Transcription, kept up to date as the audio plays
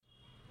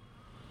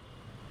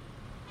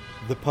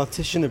The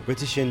partition of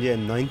British India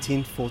in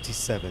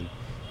 1947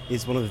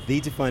 is one of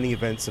the defining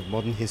events of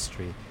modern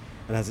history,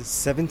 and as its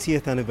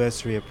 70th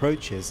anniversary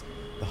approaches,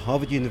 the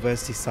Harvard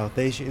University South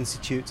Asia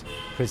Institute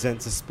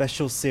presents a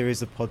special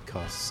series of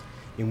podcasts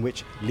in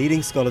which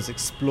leading scholars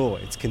explore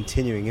its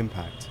continuing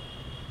impact.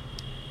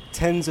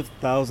 Tens of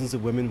thousands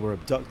of women were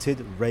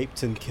abducted,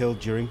 raped and killed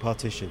during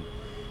partition.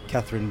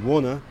 Catherine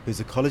Warner,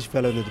 who's a college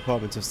fellow in the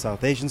Department of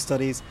South Asian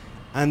Studies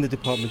and the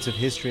Department of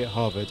History at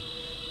Harvard,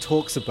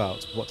 talks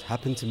about what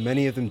happened to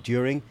many of them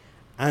during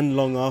and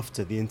long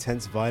after the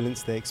intense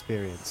violence they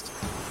experienced.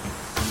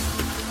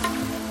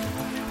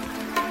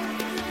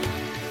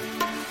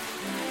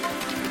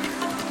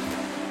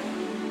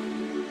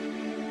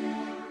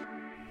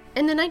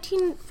 In the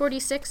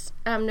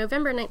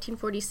November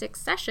 1946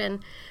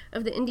 session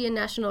of the Indian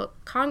National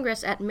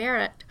Congress at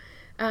Meerut,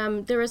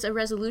 there was a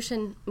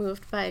resolution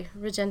moved by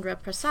Rajendra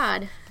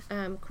Prasad,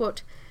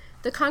 quote,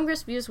 "The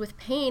Congress views with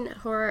pain,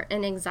 horror,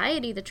 and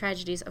anxiety the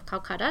tragedies of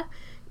Calcutta,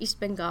 East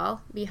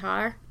Bengal,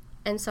 Bihar,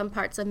 and some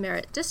parts of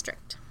Meerut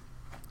district.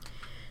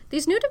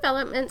 These new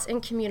developments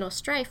in communal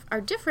strife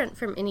are different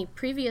from any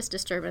previous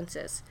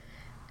disturbances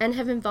and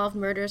have involved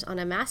murders on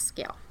a mass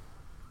scale,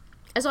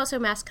 as also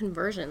mass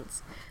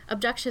conversions,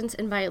 abductions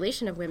in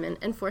violation of women,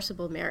 and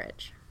forcible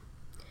marriage.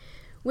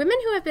 Women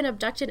who have been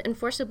abducted and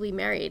forcibly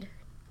married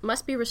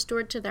must be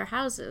restored to their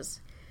houses.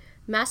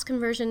 Mass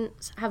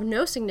conversions have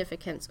no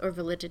significance or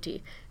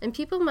validity, and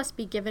people must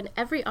be given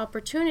every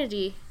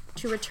opportunity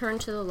to return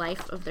to the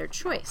life of their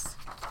choice."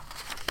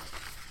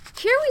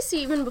 Here we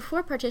see, even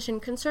before partition,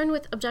 concern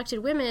with abducted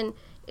women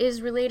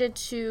is related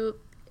to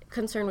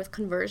concern with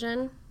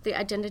conversion, the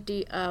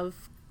identity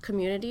of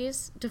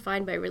communities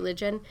defined by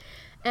religion,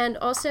 and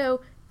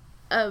also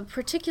a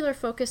particular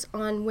focus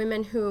on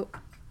women who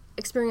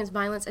experience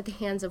violence at the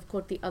hands of,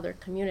 quote, the other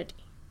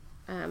community.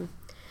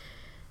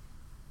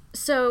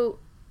 So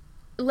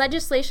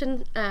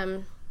legislation,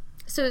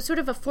 so sort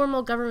of a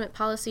formal government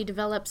policy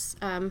develops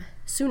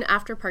soon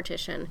after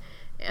partition.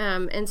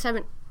 In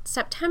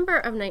September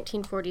of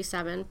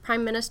 1947,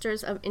 prime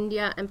ministers of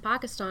India and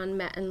Pakistan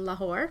met in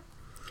Lahore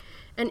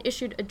and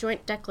issued a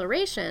joint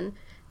declaration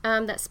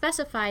that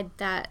specified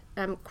that,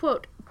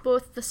 quote,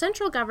 "both the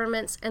central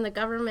governments and the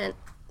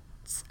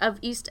governments of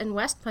East and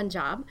West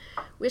Punjab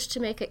wish to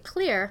make it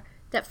clear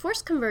that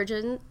forced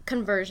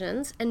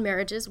conversions and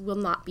marriages will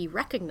not be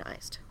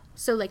recognized."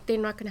 So, they're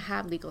not going to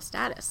have legal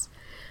status.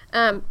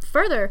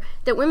 Further,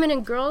 that women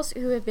and girls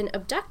who have been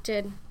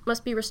abducted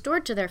must be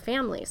restored to their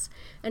families,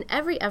 and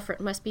every effort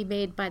must be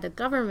made by the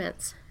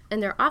governments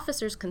and their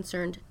officers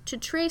concerned to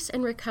trace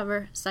and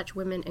recover such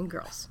women and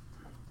girls.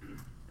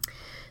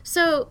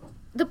 So,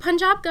 the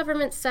Punjab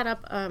government set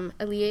up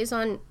a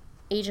liaison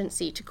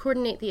agency to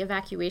coordinate the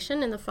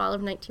evacuation in the fall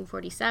of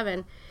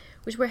 1947,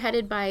 which were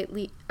headed by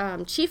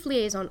chief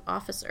liaison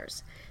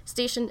officers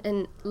stationed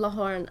in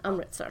Lahore and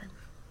Amritsar,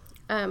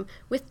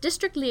 with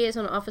district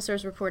liaison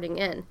officers reporting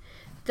in.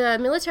 The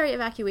Military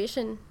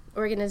Evacuation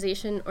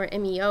Organization, or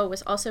MEO,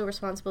 was also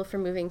responsible for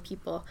moving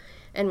people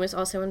and was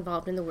also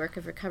involved in the work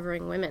of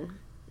recovering women.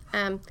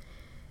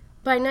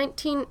 By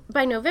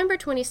November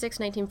 26,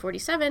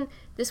 1947,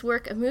 this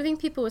work of moving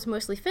people was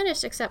mostly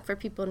finished, except for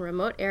people in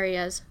remote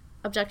areas,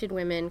 abducted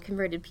women,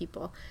 converted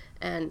people,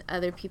 and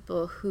other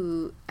people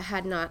who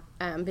had not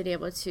been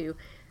able to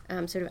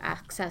sort of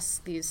access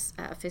these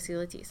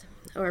facilities,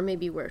 or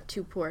maybe were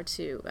too poor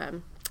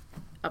to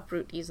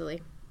uproot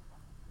easily.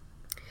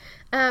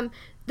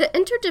 The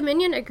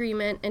Inter-Dominion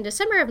Agreement in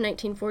December of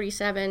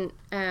 1947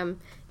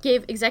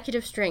 gave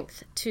executive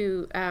strength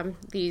to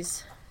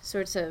these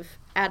sorts of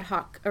ad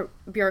hoc or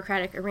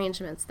bureaucratic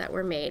arrangements that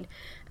were made.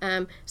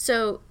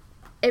 So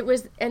it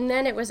was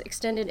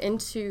extended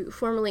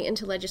formally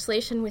into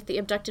legislation with the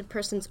Abducted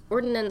Persons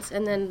Ordinance,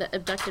 and then the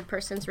Abducted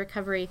Persons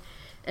Recovery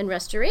and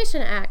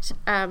Restoration Act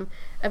of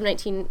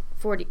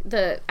 1940.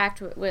 The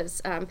act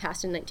was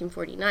passed in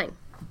 1949.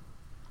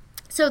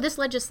 So this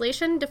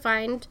legislation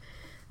defined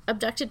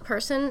abducted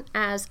person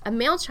as a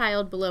male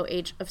child below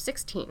age of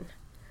 16,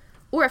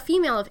 or a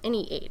female of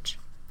any age,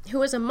 who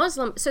was a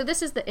Muslim. So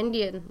this is the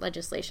Indian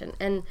legislation,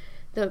 and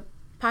the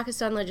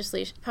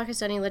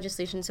Pakistani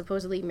legislation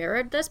supposedly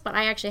mirrored this, but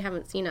I actually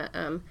haven't seen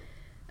the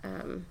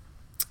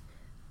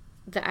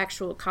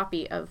actual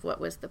copy of what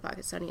was the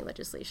Pakistani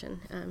legislation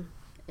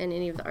in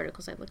any of the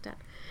articles I've looked at.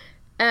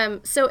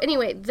 So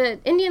anyway, the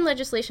Indian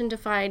legislation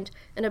defined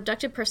an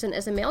abducted person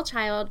as a male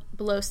child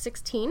below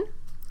 16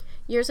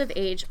 years of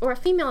age, or a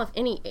female of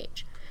any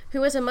age, who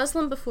was a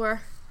Muslim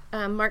before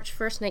March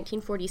 1st,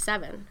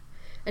 1947,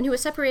 and who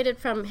was separated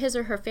from his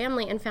or her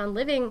family and found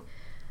living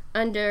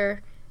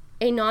under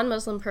a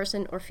non-Muslim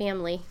person or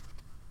family,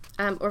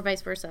 or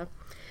vice versa,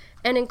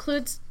 and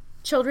includes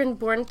children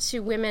born to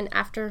women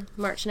after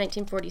March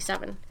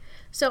 1947.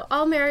 So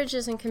all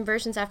marriages and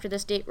conversions after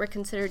this date were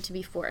considered to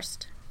be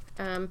forced.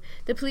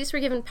 The police were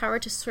given power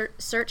to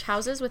search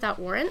houses without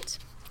warrant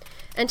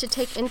and to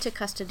take into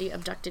custody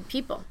abducted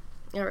people,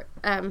 or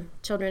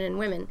children and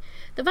women.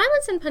 The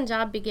violence in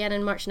Punjab began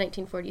in March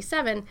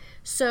 1947,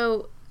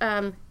 so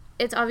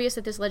it's obvious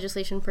that this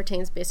legislation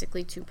pertains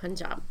basically to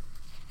Punjab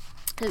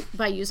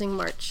by using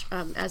March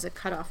as a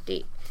cutoff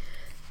date.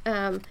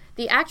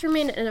 The act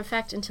remained in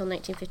effect until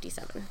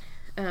 1957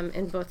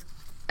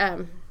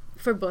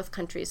 for both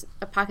countries.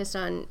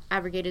 Pakistan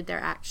abrogated their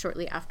act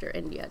shortly after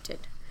India did.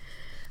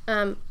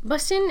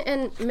 Basin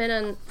and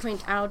Menon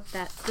point out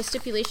that the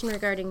stipulation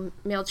regarding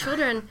male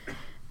children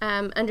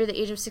under the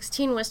age of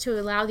 16 was to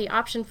allow the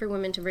option for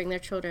women to bring their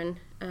children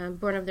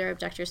born of their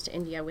abductors to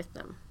India with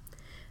them.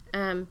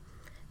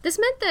 This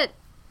meant that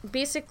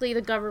basically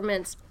the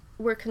governments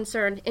were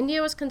concerned.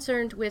 India was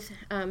concerned with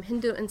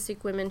Hindu and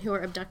Sikh women who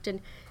were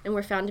abducted and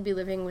were found to be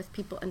living with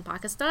people in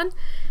Pakistan,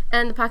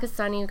 and the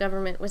Pakistani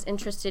government was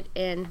interested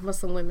in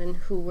Muslim women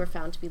who were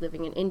found to be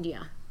living in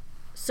India.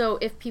 So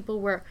if people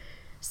were,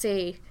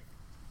 say,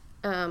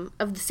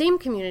 of the same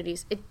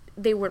communities,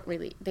 they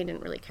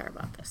didn't really care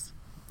about this,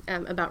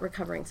 about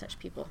recovering such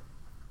people.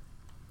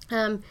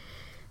 The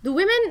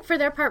women, for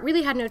their part,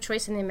 really had no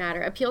choice in the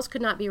matter. Appeals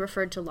could not be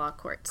referred to law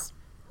courts.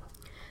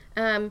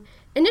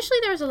 Initially,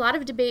 there was a lot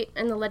of debate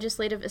in the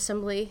Legislative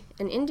Assembly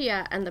in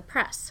India and the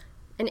press.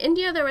 In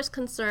India, there was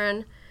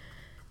concern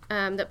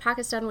that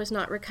Pakistan was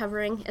not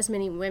recovering as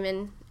many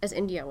women as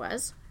India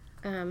was,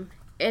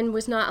 and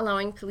was not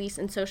allowing police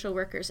and social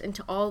workers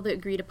into all the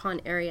agreed-upon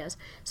areas.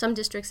 Some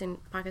districts in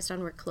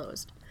Pakistan were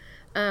closed.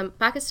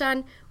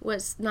 Pakistan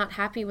was not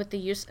happy with the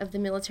use of the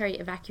military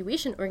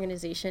evacuation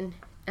organization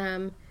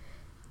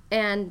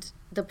and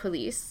the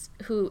police,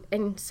 who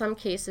in some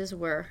cases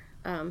were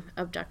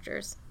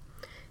abductors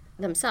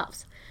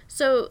themselves.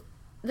 So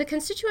the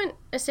Constituent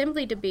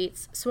Assembly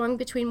debates swung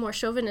between more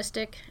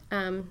chauvinistic,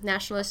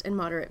 nationalist, and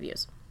moderate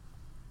views.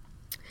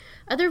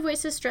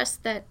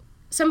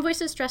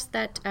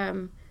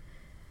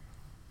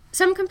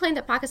 Some complained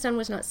that Pakistan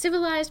was not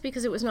civilized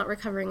because it was not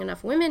recovering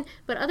enough women,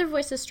 but other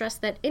voices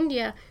stressed that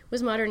India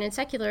was modern and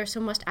secular,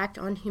 so must act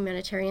on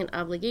humanitarian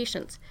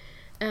obligations.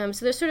 So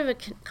there's sort of a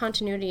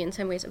continuity in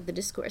some ways of the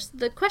discourse.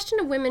 The question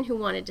of women who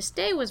wanted to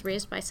stay was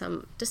raised by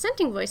some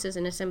dissenting voices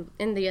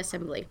in the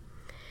assembly.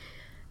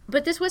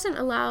 But this wasn't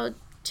allowed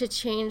to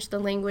change the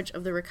language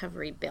of the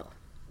recovery bill.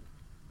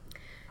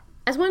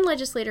 As one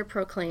legislator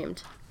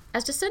proclaimed,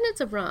 as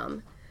descendants of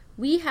Ram,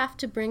 we have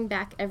to bring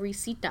back every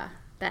Sita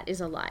that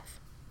is alive.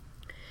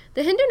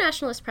 The Hindu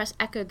nationalist press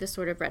echoed this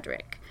sort of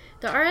rhetoric.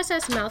 The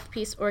RSS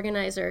mouthpiece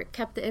organizer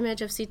kept the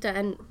image of Sita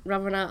and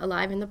Ravana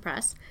alive in the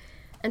press,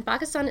 and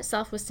Pakistan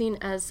itself was seen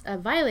as a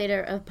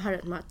violator of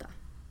Bharat Mata.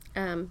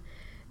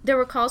 There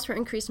were calls for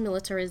increased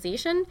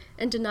militarization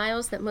and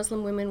denials that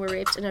Muslim women were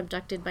raped and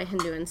abducted by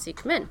Hindu and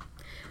Sikh men.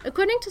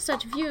 According to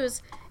such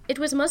views, it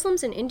was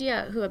Muslims in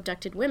India who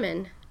abducted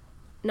women,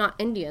 not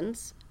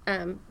Indians,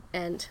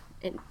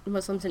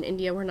 Muslims in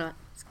India were not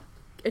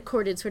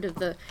accorded sort of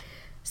the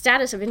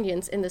status of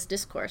Indians in this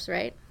discourse,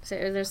 right? So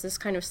there's this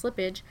kind of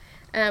slippage.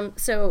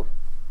 So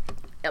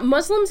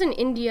Muslims in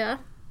India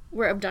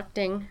were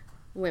abducting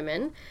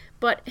women,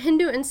 but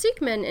Hindu and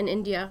Sikh men in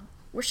India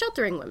were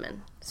sheltering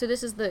women. So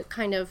this is the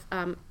kind of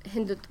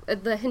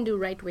Hindu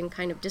right-wing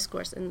kind of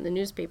discourse in the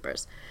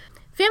newspapers.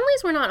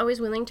 Families were not always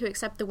willing to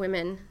accept the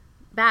women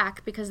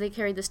back because they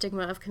carried the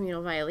stigma of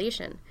communal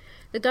violation.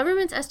 The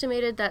government's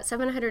estimated that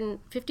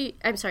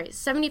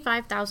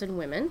 75,000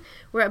 women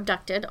were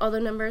abducted, although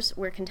numbers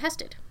were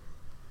contested.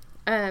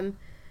 Nehru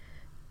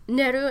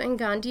and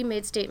Gandhi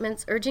made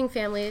statements urging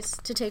families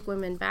to take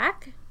women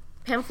back.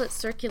 Pamphlets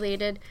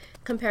circulated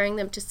comparing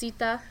them to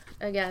Sita.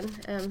 Again,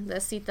 the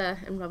Sita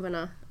and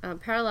Ravana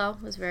parallel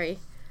was very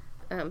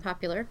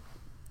popular.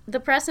 The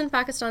press in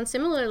Pakistan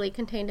similarly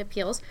contained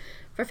appeals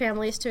for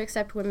families to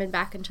accept women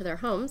back into their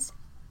homes.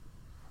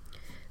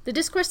 The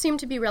discourse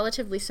seemed to be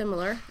relatively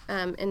similar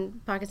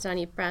in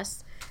Pakistani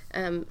press.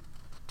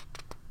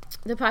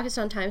 The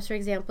Pakistan Times, for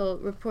example,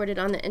 reported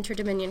on the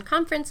Inter-Dominion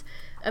Conference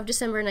of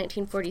December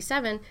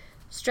 1947,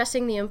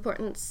 stressing the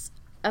importance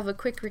of a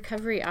quick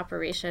recovery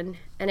operation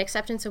and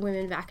acceptance of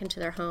women back into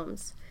their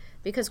homes.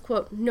 Because,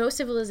 quote, no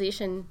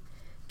civilization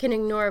can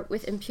ignore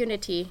with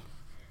impunity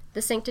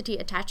the sanctity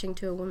attaching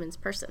to a woman's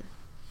person.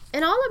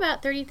 In all,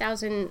 about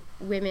 30,000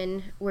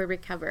 women were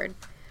recovered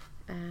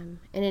in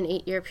an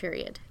 8-year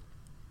period.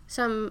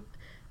 Some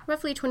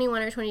roughly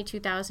 21 or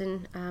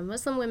 22,000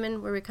 Muslim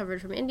women were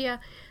recovered from India,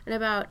 and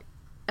about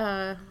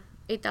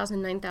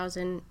 8,000,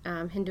 9,000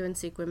 Hindu and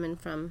Sikh women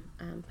from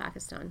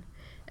Pakistan,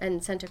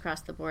 and sent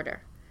across the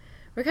border.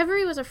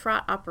 Recovery was a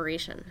fraught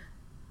operation.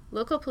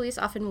 Local police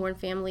often warned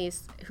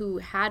families who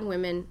had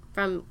women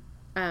from,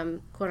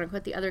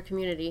 quote-unquote, the other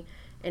community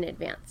in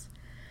advance.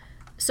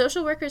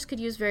 Social workers could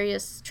use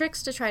various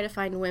tricks to try to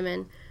find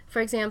women,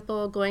 for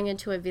example, going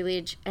into a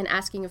village and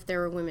asking if there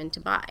were women to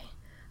buy.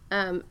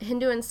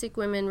 Hindu and Sikh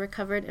women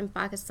recovered in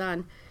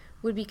Pakistan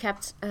would be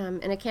kept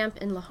in a camp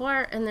in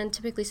Lahore and then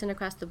typically sent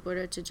across the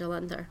border to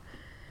Jalandhar.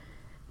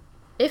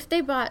 If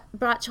they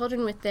brought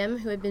children with them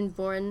who had been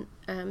born,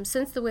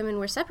 since the women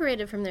were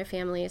separated from their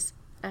families,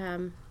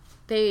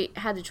 they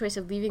had the choice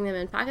of leaving them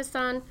in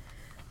Pakistan,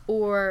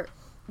 or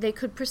they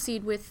could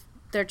proceed with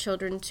their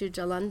children to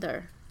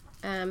Jalandhar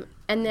and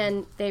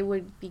then they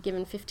would be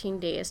given 15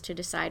 days to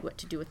decide what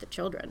to do with the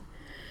children.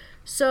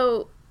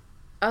 So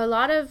a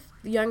lot of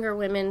younger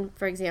women,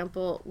 for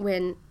example,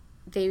 when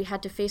they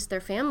had to face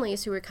their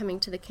families who were coming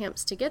to the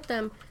camps to get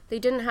them, they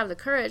didn't have the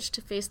courage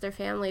to face their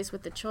families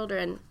with the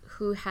children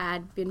who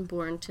had been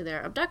born to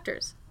their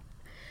abductors.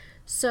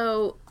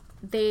 So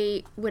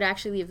they would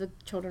actually leave the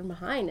children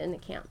behind in the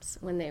camps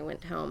when they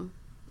went home,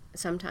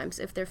 sometimes,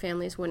 if their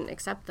families wouldn't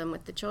accept them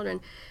with the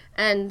children.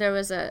 And there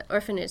was an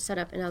orphanage set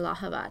up in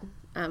Allahabad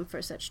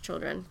for such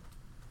children.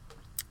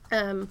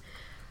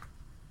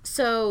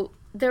 So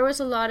there was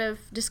a lot of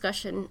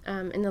discussion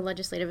in the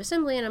Legislative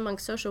Assembly and among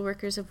social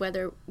workers of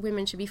whether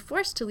women should be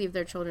forced to leave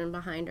their children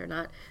behind or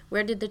not.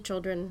 Where did the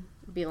children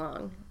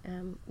belong?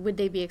 Would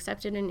they be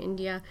accepted in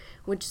India?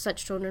 Would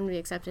such children be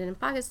accepted in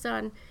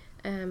Pakistan?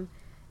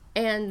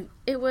 And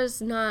it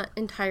was not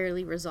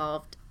entirely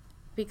resolved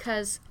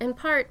because, in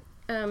part,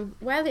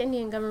 while the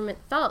Indian government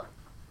felt,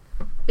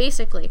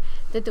 basically,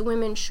 that the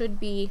women should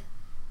be,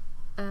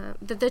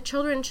 that the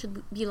children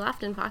should be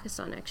left in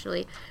Pakistan,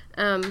 actually,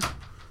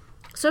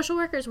 social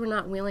workers were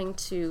not willing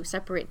to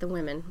separate the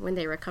women when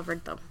they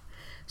recovered them.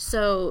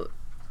 So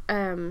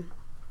a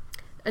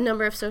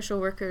number of social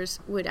workers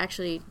would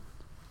actually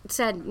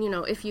said,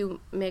 if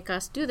you make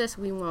us do this,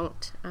 we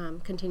won't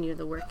continue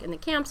the work in the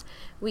camps.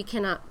 We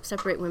cannot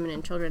separate women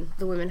and children.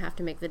 The women have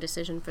to make the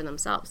decision for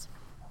themselves,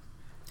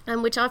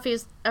 which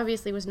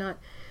obviously was not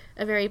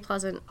a very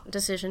pleasant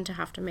decision to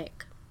have to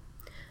make.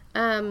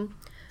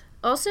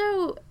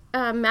 Also,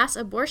 mass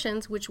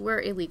abortions, which were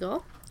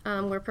illegal,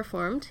 were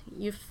performed,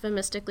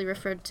 euphemistically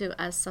referred to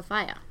as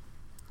safaya.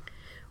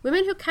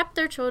 Women who kept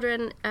their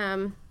children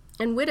and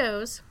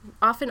widows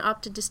often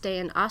opted to stay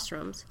in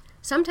ashrams,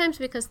 sometimes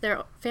because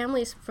their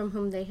families from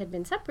whom they had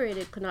been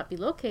separated could not be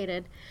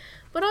located,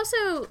 but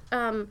also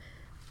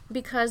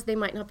because they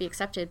might not be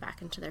accepted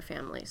back into their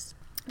families.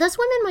 Thus,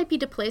 women might be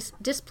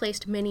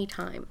displaced many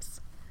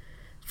times.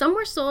 Some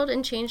were sold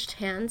and changed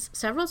hands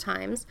several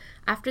times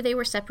after they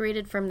were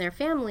separated from their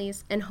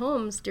families and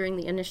homes during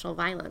the initial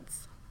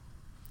violence.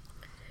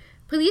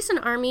 Police and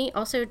army,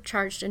 also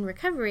charged in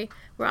recovery,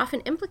 were often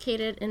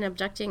implicated in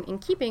abducting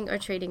and keeping or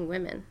trading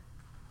women,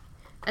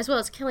 as well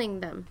as killing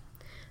them.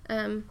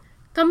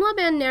 Kamla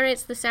Ben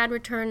narrates the sad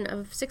return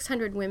of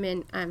 600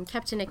 women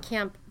kept in a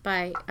camp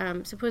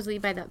supposedly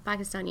by the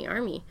Pakistani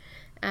army.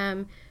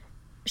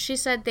 She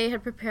said they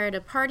had prepared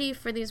a party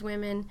for these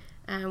women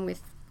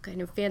with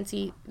kind of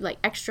fancy,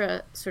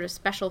 extra sort of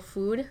special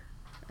food,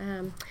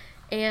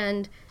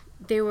 and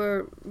they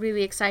were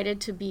really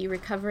excited to be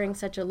recovering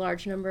such a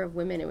large number of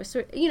women. It was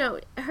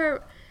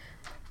her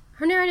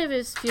narrative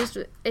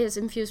is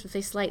infused with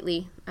a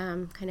slightly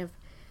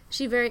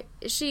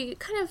she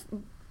kind of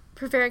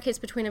prevaricates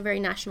between a very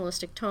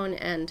nationalistic tone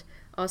and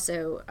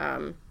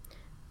also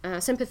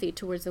sympathy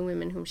towards the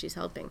women whom she's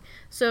helping.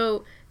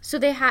 So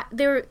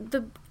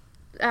the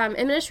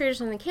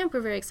administrators in the camp were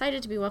very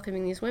excited to be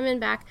welcoming these women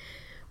back,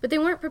 but they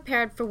weren't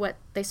prepared for what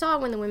they saw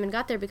when the women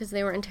got there because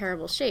they were in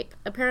terrible shape.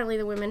 Apparently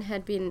the women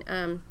had been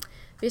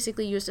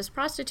basically used as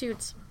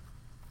prostitutes,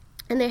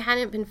 and they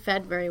hadn't been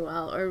fed very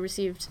well or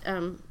received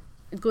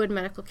good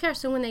medical care.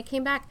 So when they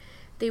came back,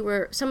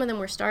 some of them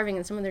were starving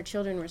and some of their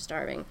children were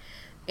starving.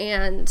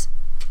 And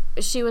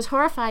she was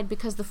horrified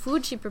because the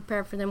food she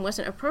prepared for them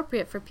wasn't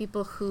appropriate for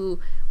people who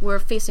were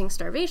facing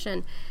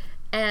starvation,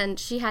 and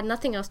she had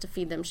nothing else to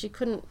feed them. She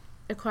couldn't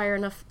acquire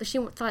enough. She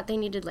thought they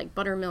needed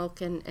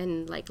buttermilk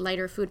and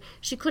lighter food.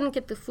 She couldn't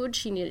get the food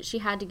she needed. She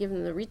had to give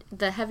them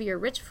the heavier,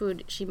 rich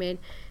food she made,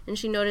 and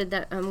she noted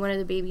that one of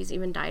the babies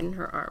even died in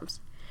her arms.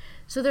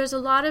 So there's a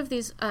lot of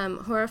these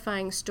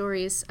horrifying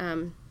stories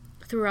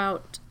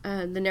throughout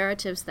the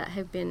narratives that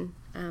have been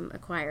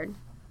acquired,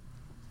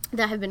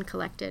 that have been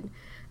collected.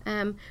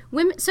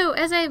 Women, so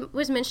as I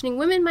was mentioning,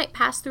 women might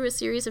pass through a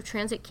series of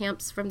transit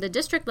camps from the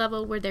district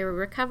level where they were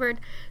recovered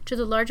to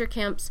the larger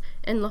camps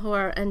in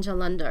Lahore and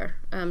Jalandhar,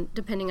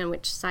 depending on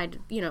which side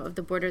of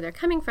the border they're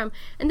coming from,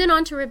 and then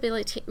on to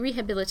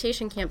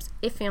rehabilitation camps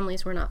if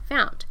families were not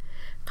found.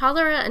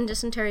 Cholera and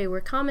dysentery were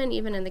common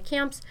even in the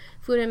camps,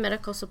 food and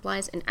medical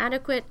supplies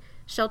inadequate,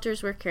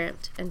 shelters were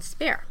cramped and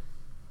spare.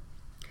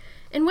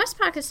 In West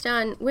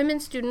Pakistan, women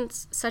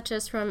students, such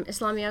as from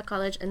Islamia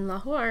College in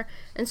Lahore,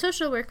 and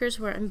social workers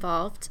were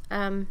involved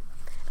on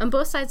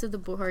both sides of the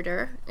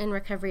border in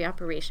recovery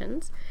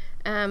operations.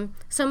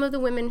 Some of the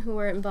women who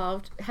were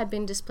involved had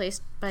been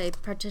displaced by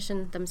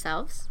partition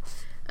themselves,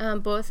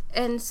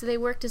 and so they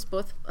worked as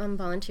both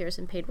volunteers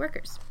and paid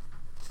workers.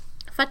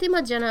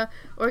 Fatima Jinnah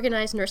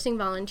organized nursing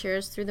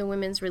volunteers through the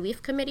Women's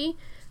Relief Committee,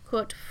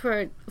 quote,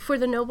 for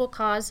the noble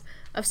cause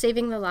of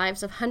saving the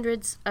lives of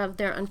hundreds of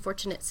their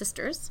unfortunate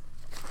sisters.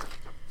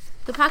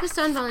 The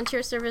Pakistan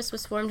Volunteer Service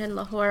was formed in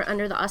Lahore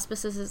under the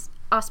auspices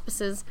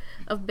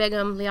of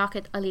Begum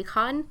Liaquat Ali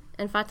Khan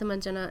and Fatima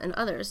Jinnah and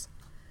others.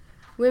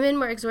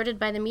 Women were exhorted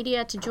by the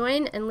media to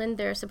join and lend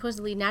their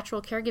supposedly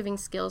natural caregiving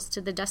skills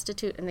to the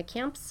destitute in the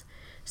camps.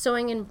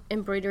 Sewing and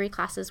embroidery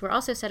classes were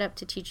also set up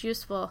to teach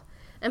useful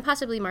and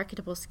possibly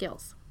marketable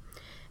skills.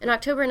 In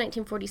October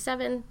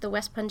 1947, the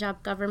West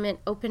Punjab government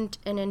opened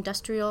an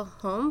industrial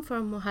home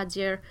for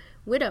Muhajir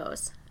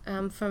widows,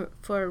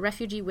 for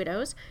refugee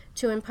widows,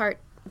 to impart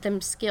them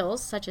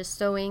skills such as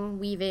sewing,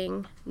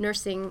 weaving,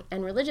 nursing,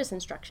 and religious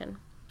instruction,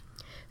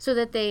 so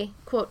that they,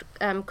 quote,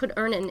 could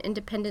earn an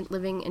independent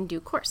living in due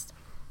course.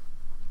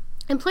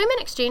 Employment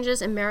exchanges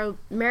and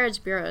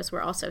marriage bureaus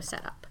were also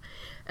set up.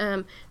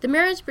 The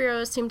marriage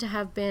bureaus seem to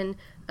have been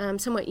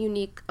somewhat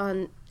unique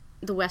on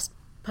the West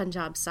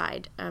Punjab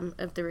side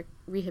of the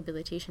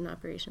rehabilitation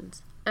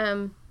operations.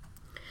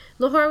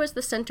 Lahore was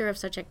the center of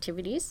such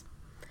activities,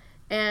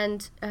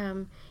 and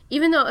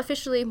even though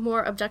officially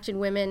more abducted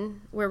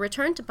women were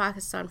returned to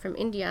Pakistan from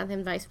India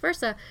than vice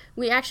versa,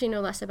 we actually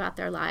know less about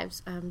their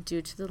lives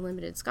due to the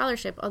limited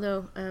scholarship,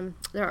 although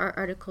there are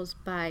articles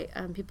by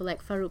people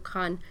like Farooq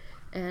Khan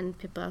and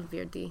Pippa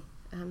Virdi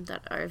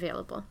that are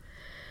available.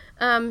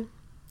 In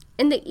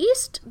the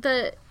East,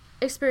 the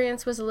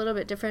experience was a little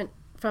bit different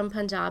from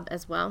Punjab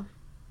as well.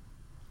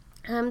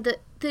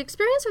 The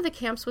experience of the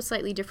camps was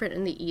slightly different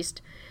in the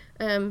East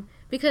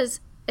because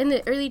in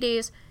the early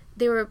days,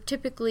 they were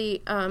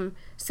typically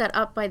set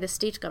up by the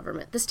state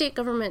government. The state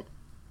government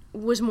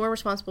was more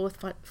responsible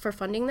for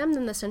funding them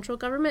than the central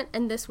government,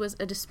 and this was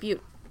a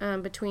dispute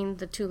between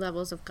the two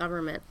levels of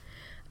government.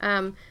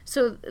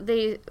 So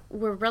they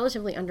were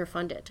relatively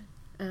underfunded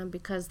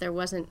because there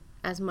wasn't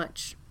as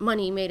much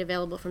money made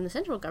available from the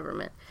central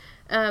government.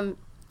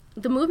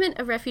 The movement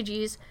of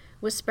refugees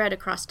was spread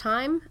across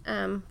time.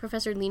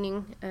 Professor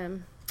Leaning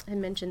had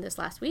mentioned this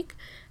last week.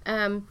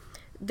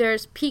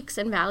 There's peaks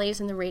and valleys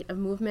in the rate of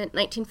movement.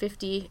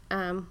 1950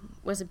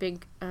 was a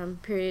big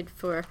period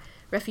for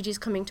refugees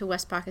coming to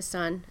West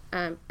Pakistan.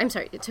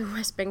 To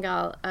West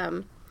Bengal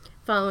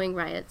following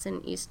riots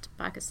in East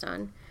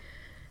Pakistan.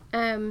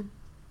 Women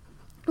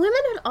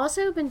had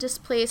also been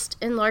displaced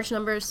in large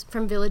numbers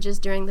from villages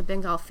during the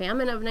Bengal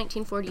famine of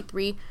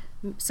 1943,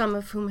 some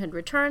of whom had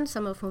returned,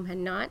 some of whom had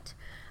not.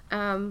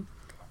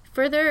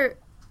 Further,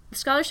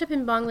 scholarship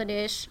in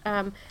Bangladesh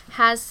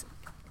has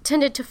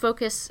tended to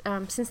focus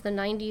since the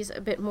 90s a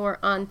bit more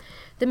on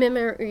the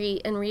memory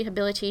and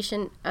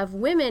rehabilitation of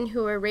women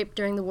who were raped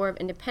during the War of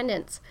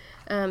Independence,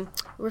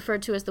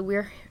 referred to as the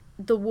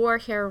war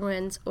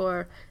heroines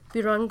or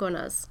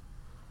Birangonas.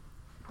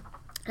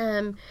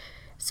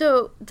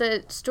 So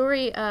the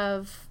story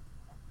of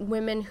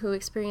women who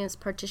experienced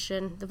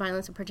partition, the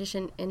violence of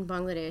partition in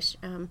Bangladesh,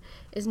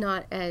 is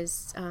not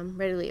as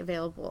readily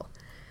available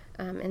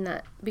in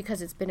that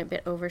because it's been a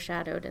bit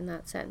overshadowed in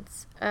that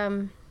sense.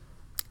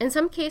 In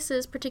some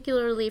cases,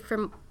 particularly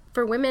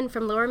for women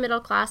from lower middle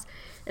class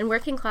and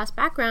working class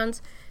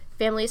backgrounds,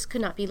 families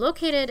could not be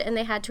located and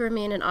they had to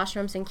remain in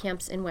ashrams and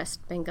camps in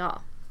West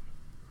Bengal.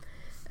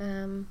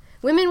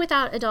 Women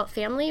without adult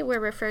family were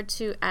referred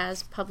to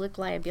as public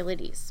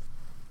liabilities.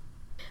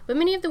 But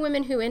many of the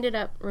women who ended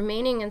up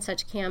remaining in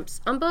such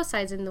camps on both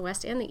sides in the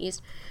West and the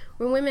East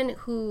were women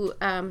who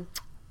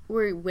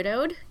were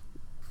widowed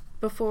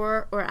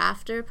before or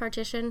after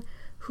partition,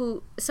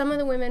 some of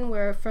the women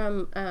were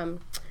from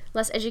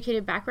less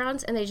educated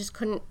backgrounds and they just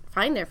couldn't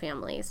find their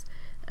families.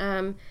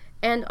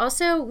 And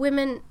also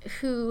women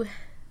who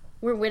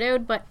were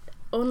widowed but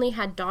only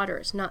had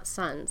daughters, not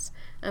sons.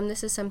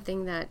 This is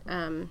something that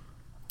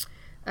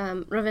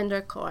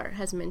Ravindra Kaur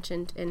has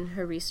mentioned in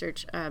her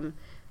research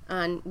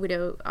on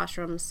widow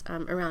ashrams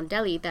around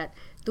Delhi, that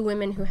the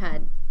women who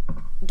had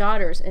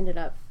daughters ended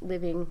up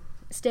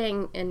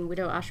staying in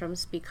widow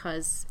ashrams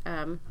because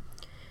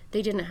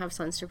they didn't have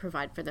sons to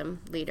provide for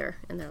them later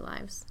in their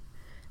lives.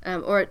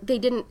 Or they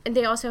didn't, and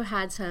they also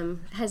had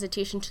some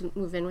hesitation to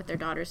move in with their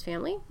daughter's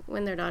family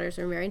when their daughters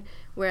were married,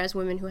 whereas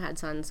women who had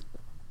sons,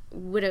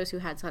 widows who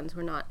had sons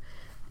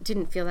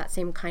didn't feel that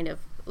same kind of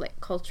like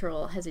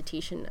cultural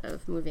hesitation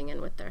of moving in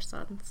with their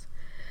sons.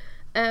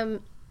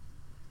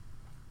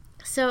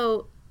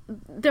 So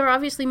there are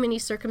obviously many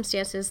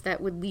circumstances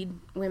that would lead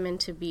women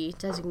to be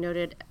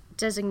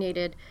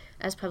designated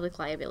as public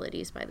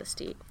liabilities by the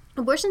state.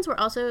 Abortions were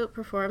also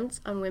performed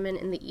on women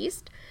in the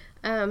East.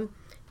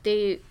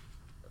 They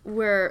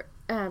were,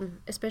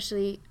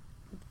 especially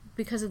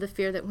because of the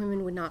fear that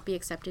women would not be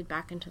accepted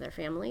back into their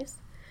families.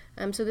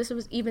 So this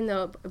was, even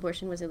though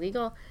abortion was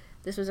illegal,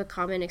 this was a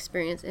common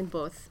experience in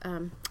both,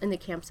 in the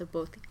camps of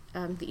both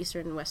the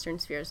eastern and western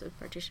spheres of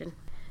partition.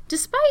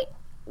 Despite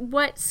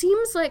what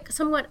seems like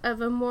somewhat of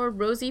a more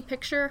rosy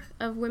picture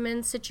of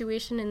women's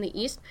situation in the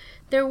East,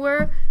 there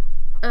were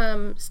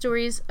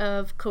stories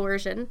of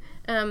coercion.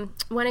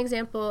 One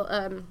example,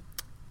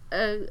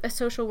 a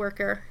social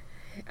worker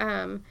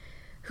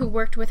who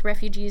worked with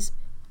refugees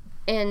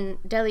in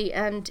Delhi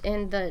and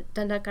in the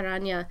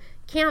Dandakaranya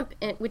camp,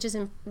 which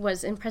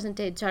was in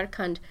present-day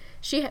Jharkhand.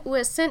 She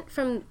was sent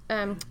from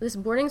this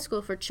boarding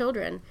school for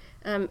children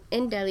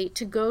in Delhi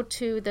to go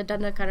to the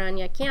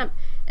Dandakaranya camp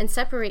and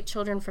separate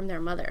children from their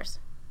mothers,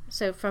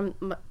 so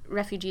from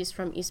refugees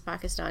from East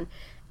Pakistan,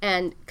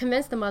 and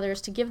convince the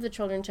mothers to give the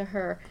children to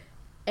her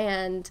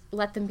and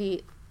let them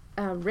be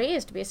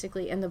raised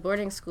basically in the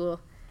boarding school.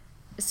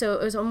 So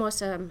it was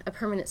almost a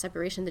permanent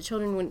separation. The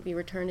children wouldn't be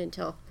returned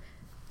until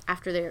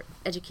after their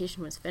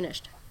education was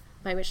finished,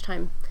 by which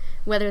time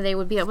whether they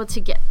would be able to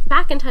get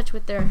back in touch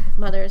with their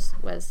mothers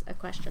was a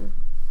question.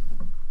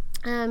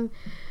 In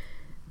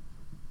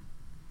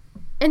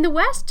the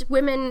West,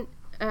 women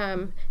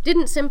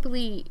didn't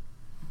simply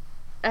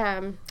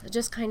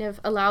just kind of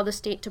allow the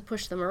state to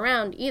push them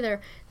around either.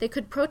 They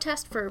could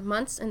protest for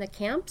months in the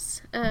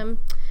camps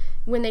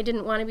when they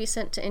didn't want to be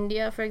sent to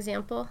India, for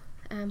example.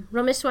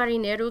 Rameswari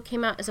Nehru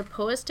came out as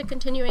opposed to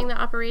continuing the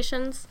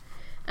operations,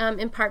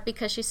 in part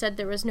because she said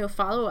there was no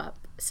follow-up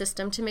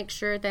system to make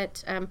sure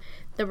that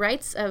the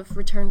rights of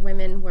returned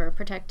women were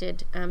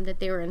protected, that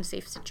they were in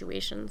safe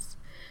situations.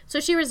 So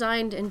she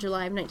resigned in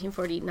July of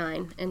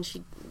 1949, and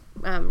she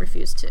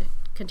refused to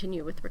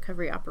continue with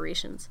recovery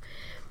operations.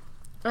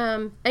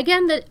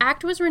 Again, the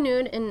act was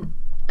renewed in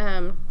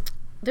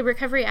the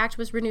Recovery Act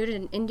was renewed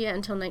in India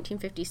until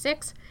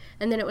 1956,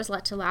 and then it was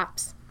let to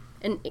lapse.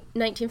 In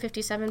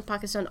 1957,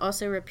 Pakistan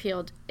also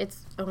repealed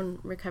its own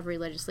recovery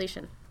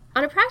legislation.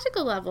 On a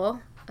practical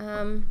level,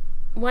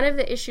 one of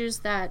the issues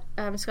that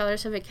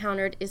scholars have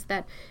encountered is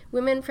that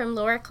women from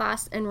lower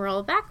class and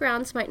rural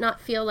backgrounds might not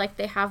feel like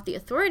they have the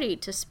authority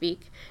to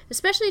speak,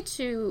 especially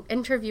to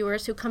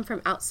interviewers who come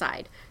from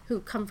outside, who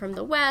come from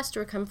the West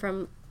or come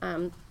from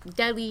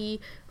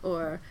Delhi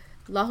or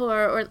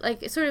Lahore or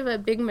like sort of a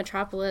big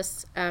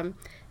metropolis,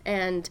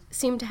 and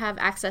seem to have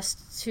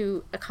access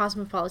to a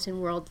cosmopolitan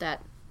world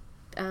that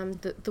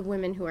the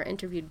women who are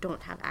interviewed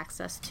don't have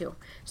access to.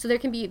 So there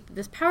can be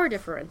this power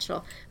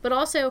differential, but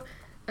also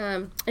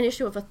an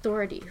issue of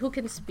authority. Who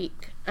can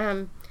speak?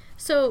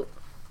 So,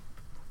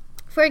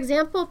 for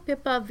example,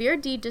 Pippa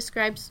Virdi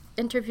describes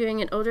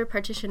interviewing an older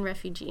partition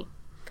refugee,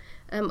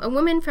 a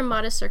woman from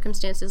modest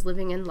circumstances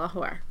living in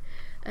Lahore.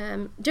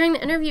 During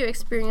the interview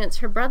experience,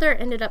 her brother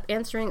ended up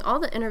answering all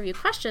the interview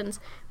questions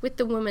with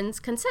the woman's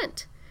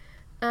consent.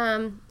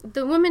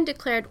 The woman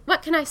declared,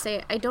 "What can I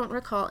say? I don't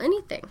recall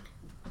anything."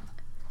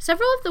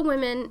 Several of the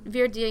women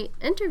Virdi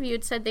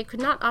interviewed said they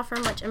could not offer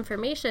much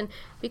information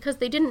because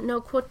they didn't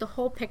know, quote, the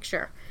whole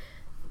picture,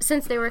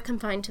 since they were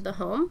confined to the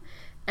home.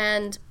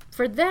 And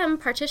for them,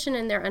 partition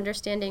in their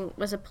understanding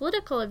was a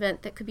political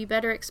event that could be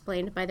better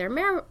explained by their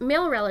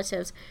male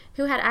relatives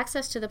who had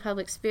access to the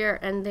public sphere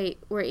and they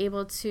were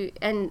able to,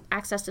 and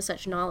access to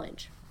such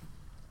knowledge.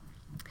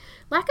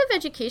 Lack of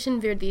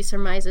education, Virdi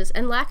surmises,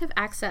 and lack of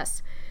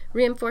access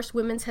reinforced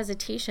women's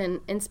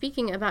hesitation in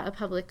speaking about a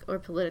public or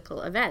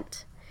political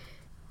event.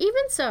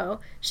 Even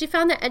so, she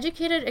found that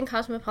educated and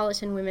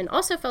cosmopolitan women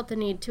also felt the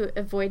need to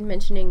avoid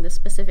mentioning the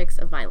specifics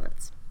of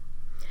violence.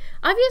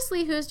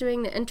 Obviously, who is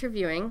doing the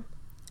interviewing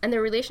and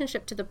their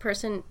relationship to the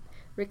person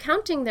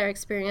recounting their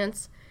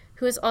experience,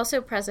 who is also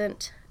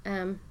present,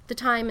 the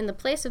time and the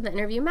place of the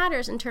interview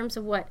matters in terms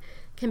of what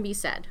can be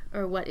said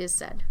or what is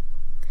said.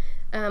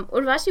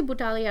 Urvashi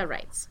Butalia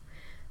writes,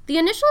 "The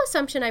initial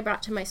assumption I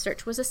brought to my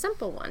search was a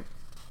simple one.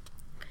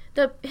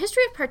 The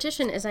history of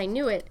partition as I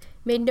knew it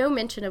made no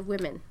mention of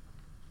women.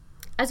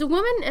 As a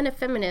woman and a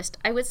feminist,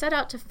 I would set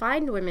out to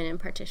find women in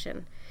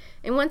partition,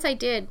 and once I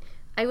did,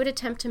 I would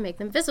attempt to make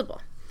them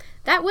visible.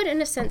 That would,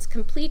 in a sense,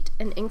 complete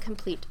an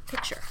incomplete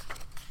picture."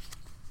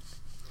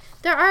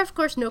 There are, of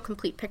course, no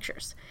complete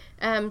pictures.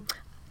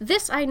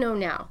 This I know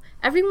now.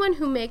 Everyone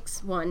who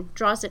makes one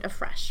draws it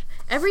afresh.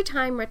 Every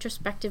time,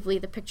 retrospectively,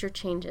 the picture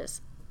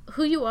changes.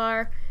 Who you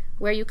are,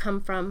 where you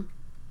come from,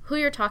 who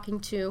you're talking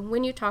to,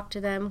 when you talk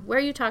to them, where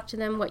you talk to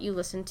them, what you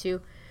listen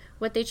to,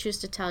 what they choose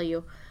to tell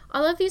you.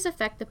 All of these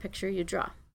affect the picture you draw.